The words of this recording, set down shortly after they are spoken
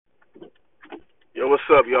What's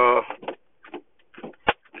up, y'all?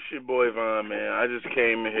 It's your boy Von, man. I just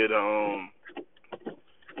came in here to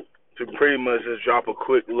pretty much just drop a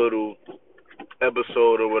quick little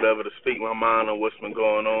episode or whatever to speak my mind on what's been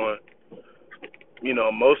going on. You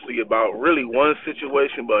know, mostly about really one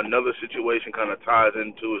situation, but another situation kind of ties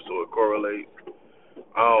into it, so it correlates.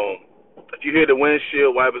 Um, if you hear the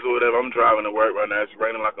windshield wipers or whatever, I'm driving to work right now. It's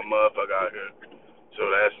raining like a motherfucker out here, so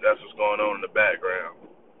that's what's going on in the background.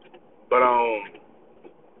 But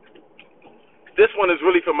this one is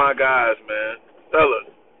really for my guys, man. Fellas,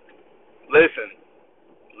 listen.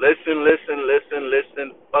 Listen,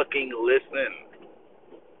 fucking listen.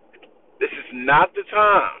 This is not the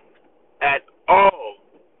time at all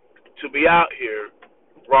to be out here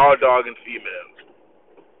raw dogging females.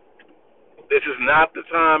 This is not the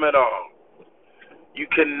time at all. You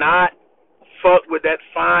cannot fuck with that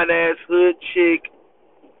fine ass hood chick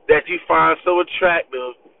that you find so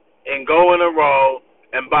attractive and go in a raw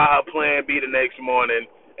and buy her plan B the next morning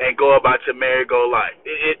and go about your merry-go life.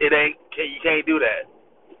 It ain't, you can't do that.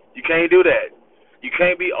 You can't do that. You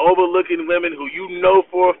can't be overlooking women who you know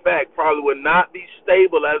for a fact probably would not be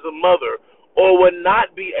stable as a mother or would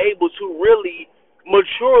not be able to really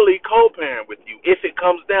maturely co-parent with you if it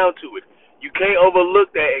comes down to it. You can't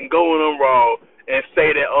overlook that and go in them raw and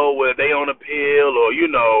say that, oh, well, they on a pill or,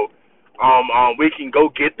 we can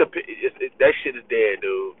go get the pill. That shit is dead,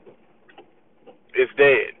 dude. It's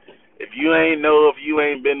dead. If you ain't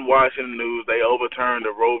been watching the news, they overturned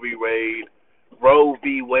the Roe v.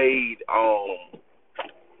 Wade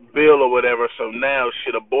bill or whatever, so now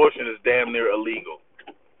abortion is damn near illegal.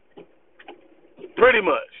 Pretty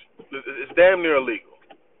much. It's damn near illegal.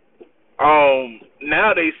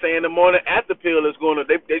 Now they say in the morning after pill is going to,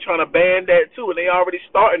 they trying to ban that too, and they already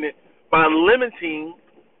starting it by limiting,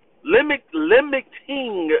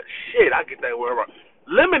 shit, I get that word wrong.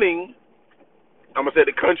 Limiting, I'm going to say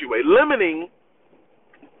the country way, limiting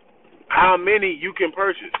how many you can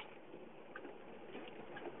purchase.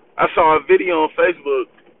 I saw a video on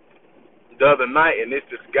Facebook the other night, and it's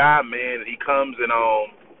this guy, man. He comes and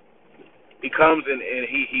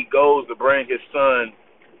he goes to bring his son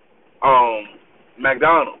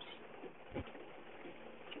McDonald's,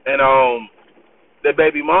 and the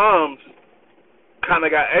baby moms kind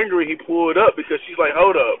of got angry. He pulled up because she's like,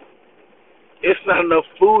 hold up, it's not enough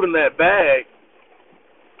food in that bag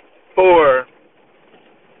for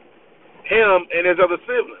him and his other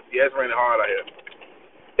siblings. Yeah, it's raining hard out here.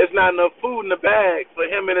 It's not enough food in the bag for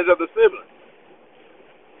him and his other siblings.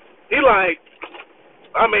 He like,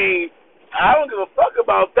 I don't give a fuck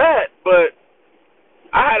about that, but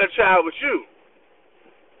I had a child with you.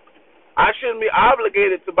 I shouldn't be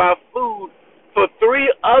obligated to buy food for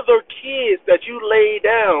 3 other kids that you laid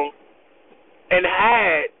down and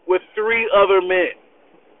had with 3 other men.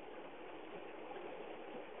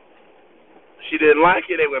 She didn't like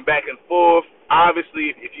it. They went back and forth.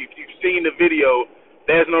 Obviously, if you've seen the video,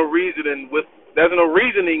 there's no reasoning with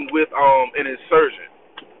an insurgent,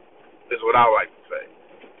 is what I like to say.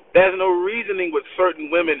 There's no reasoning with certain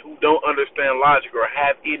women who don't understand logic or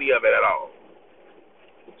have any of it at all.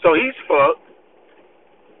 So he's fucked.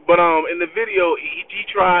 But in the video, he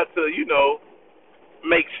tried to,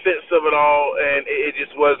 make sense of it all, and it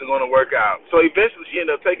just wasn't going to work out. So eventually she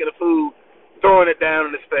ended up taking the food, throwing it down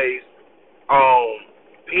in his face.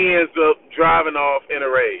 He ends up driving off in a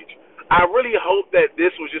rage. I really hope that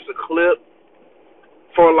this was just a clip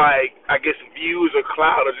for, views or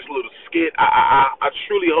clout or just a little skit. I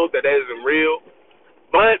truly hope that isn't real,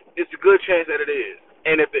 but it's a good chance that it is.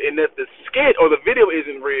 And if the skit or the video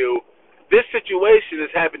isn't real, this situation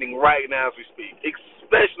is happening right now as we speak,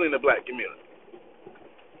 especially in the black community.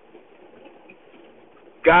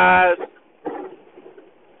 Guys,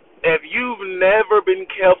 if you've never been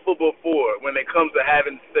careful before when it comes to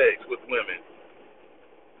having sex with women,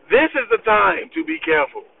 this is the time to be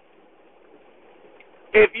careful.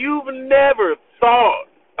 If you've never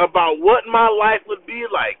thought about what my life would be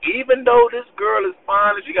like, even though this girl is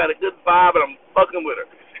fine and she got a good vibe and I'm fucking with her,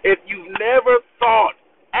 if you've never thought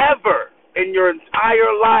ever in your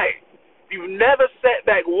entire life, if you've never sat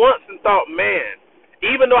back once and thought, man,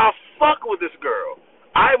 even though I fuck with this girl,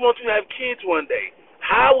 I want to have kids one day,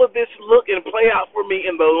 how would this look and play out for me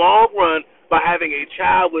in the long run by having a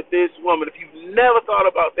child with this woman? If you've never thought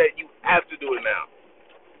about that, you have to do it now.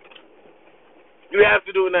 You have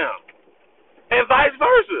to do it now. And vice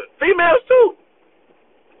versa. Females, too.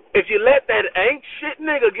 If you let that ain't shit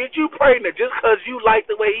nigga get you pregnant just because you like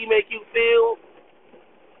the way he make you feel,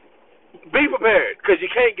 be prepared, because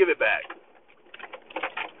you can't give it back.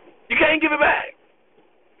 You can't give it back.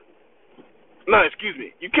 No, excuse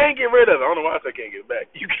me. You can't get rid of it. I don't know why I said can't get it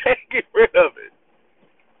back. You can't get rid of it.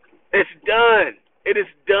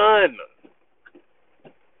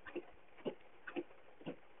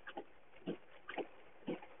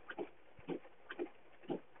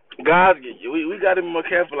 gotta be more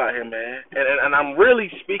careful out here, man. And I'm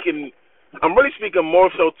really speaking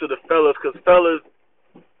more so to the fellas, cause fellas,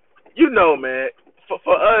 you know, man,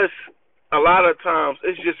 for us, a lot of times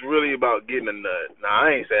it's just really about getting a nut. Now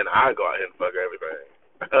I ain't saying I go out here and fuck everything,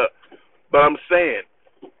 but I'm saying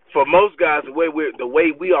for most guys, the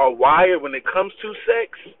way we are wired when it comes to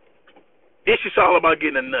sex, it's just all about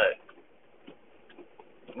getting a nut.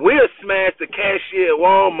 We'll smash the cashier at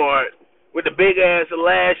Walmart with the big ass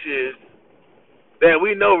lashes that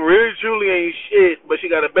we know really truly ain't shit, but she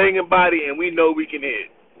got a banging body and we know we can hit.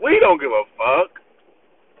 We don't give a fuck.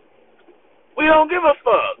 We don't give a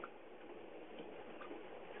fuck.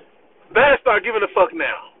 Better start giving a fuck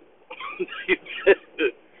now.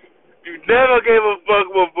 You never gave a fuck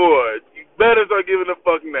before. You better start giving a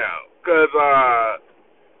fuck now. Cause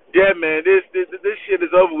yeah, man, this shit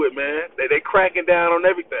is over with, man. They cracking down on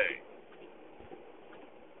everything.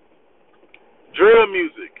 Drill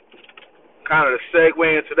music. Kind of the segue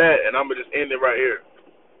into that, and I'm gonna just end it right here.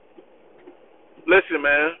 Listen,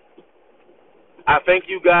 man. I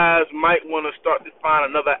think you guys might want to start to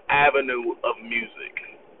find another avenue of music.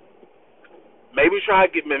 Maybe try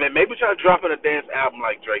dropping a dance album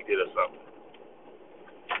like Drake did or something.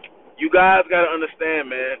 You guys gotta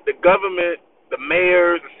understand, man. The government, the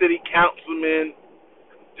mayors, the city councilmen,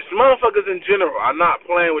 just motherfuckers in general are not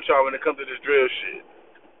playing with y'all when it comes to this drill shit.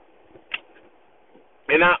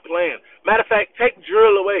 They're not playing. Matter of fact, take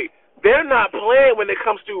drill away. They're not playing when it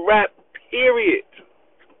comes to rap, period.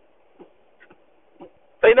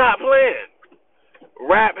 They're not playing.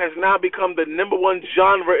 Rap has now become the number one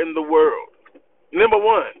genre in the world. Number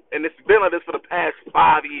one. And it's been like this for the past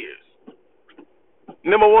 5 years.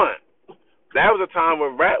 Number one. That was a time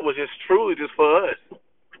when rap was just truly just for us.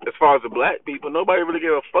 As far as the black people, nobody really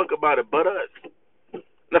gave a fuck about it but us.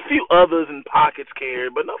 And a few others in pockets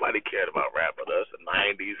cared, but nobody cared about rap with us in the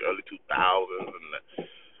 90s, early 2000s. And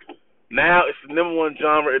now it's the number one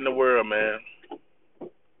genre in the world, man.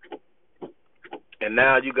 And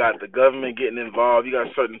now you got the government getting involved. You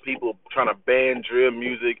got certain people trying to ban drill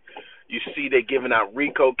music. You see they giving out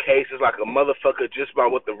RICO cases like a motherfucker just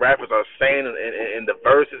about what the rappers are saying in the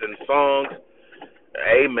verses and songs.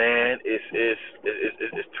 Hey, man, it's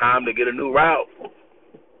time to get a new route.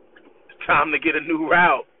 It's time to get a new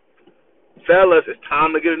route. Fellas, it's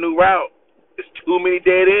time to get a new route. It's too many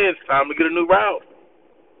dead ends. It's time to get a new route.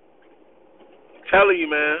 I'm telling you,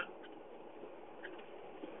 man.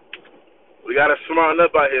 We got to smarten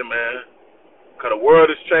up out here, man. Because the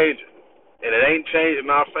world is changing. And it ain't changing in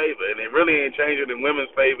our favor. And it really ain't changing in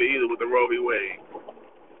women's favor either with the Roe v. Wade.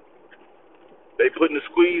 They putting the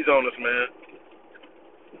squeeze on us, man.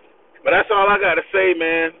 But that's all I got to say,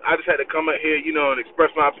 man. I just had to come out here, and express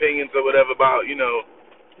my opinions or whatever about,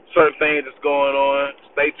 certain things that's going on.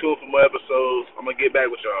 Stay tuned for more episodes. I'm going to get back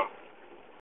with y'all.